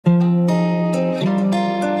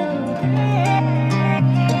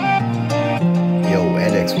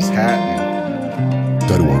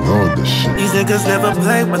niggas never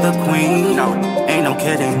play with a queen. No, ain't no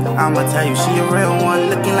kidding. I'ma tell you, she a real one,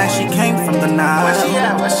 looking like she came from the Nile. Where she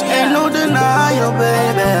at? Where she at? Ain't no denial,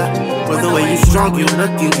 baby. With the way you strong, you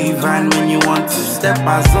looking divine. When you want to step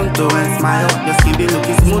asunto and smile, your skin be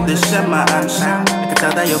looking smooth as shimmer and shine. I can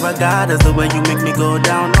tell that you're a goddess, the way you make me go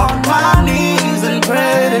down on my knees and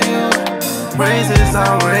pray to you. Praises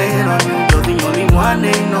are rain on you. You're the only one,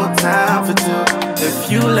 ain't no time for two.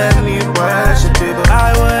 If you let me worship you,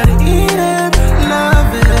 I would eat it,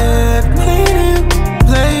 love it, clean it,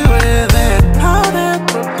 play with it, pound it,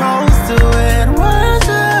 propose to it,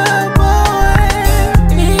 worship it,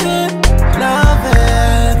 eat it, love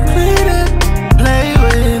it, clean it, play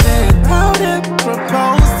with it, pound it,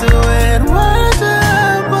 propose to it,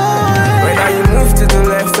 worship it. Right now you move to the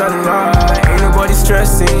left or the right. Ain't nobody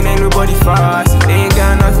stressing, ain't nobody fast. They ain't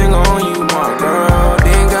got nothing on you, my girl.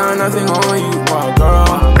 They ain't got nothing on you, my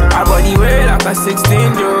girl. Her body weigh like a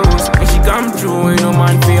 16 Joes. When she come through, ain't no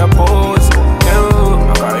man for your pose. Yo,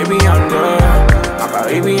 my Caribbean girl, my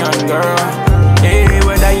Caribbean girl. Hey,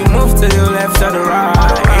 whether you move to the left or the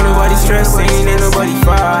right, ain't nobody stressing, ain't nobody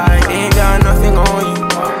fight. They ain't got nothing on you,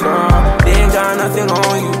 my girl. They ain't got nothing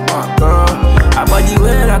on you, my girl. Her body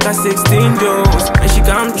weigh like a 16 Joes. When she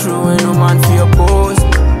come through, ain't no man for your pose.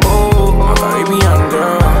 Oh, my Caribbean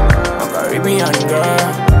girl, my Caribbean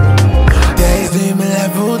girl. Days do me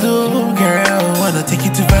like voodoo, girl. Wanna take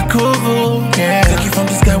you to Vancouver, girl. Take you from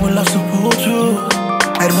the sky with love so pull through.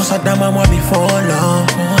 I'd most of them I want before long.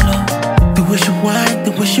 The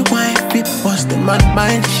way she whine, fit bust in my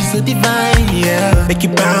mind. She's so divine, yeah. Make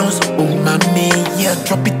it bounce, oh mommy, yeah.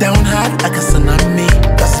 Drop it down hard like a tsunami.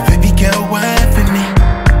 Cause baby girl, wine for me.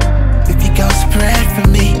 Baby girl, spread for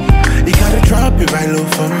me. You gotta drop it right low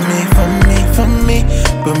for me, for me, for me.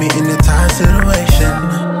 Put me in a tight situation.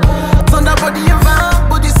 On that body and vibe,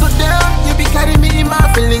 body so down. You be carrying me in my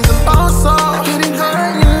feelings and bounce on. Getting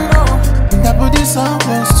high, you know. That body so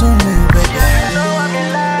close to me, baby. You know I'm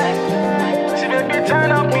in life. She baby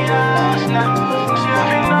turn up me house now. She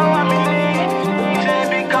if you know I'm in need. She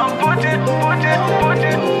baby come put it, put it, put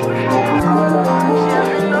it. She if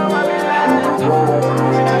you know I'm in life. She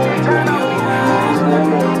baby turn up me house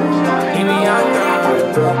now. Give me your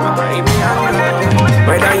girl, my Caribbean girl.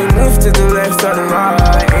 Whether you move to the left or the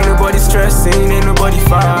right, ain't nobody stressing, ain't nobody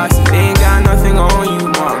fast. They ain't got nothing on you,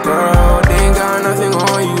 my girl. They ain't got nothing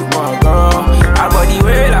on you, my girl. Her body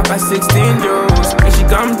weigh like a 16 Joes. When she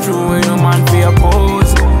come through, ain't no man for your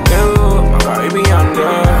pose. Yo, my Caribbean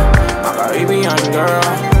girl, my Caribbean girl.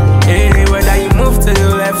 Hey, whether you move to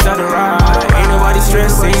the left or the right, ain't nobody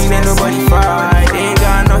stressing, ain't nobody fight. They ain't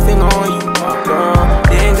got nothing on you, my girl.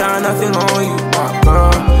 They ain't got nothing on you, my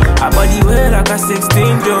girl. Her body weigh like a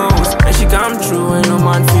 16 Joes. When she come through, ain't no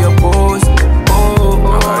man for your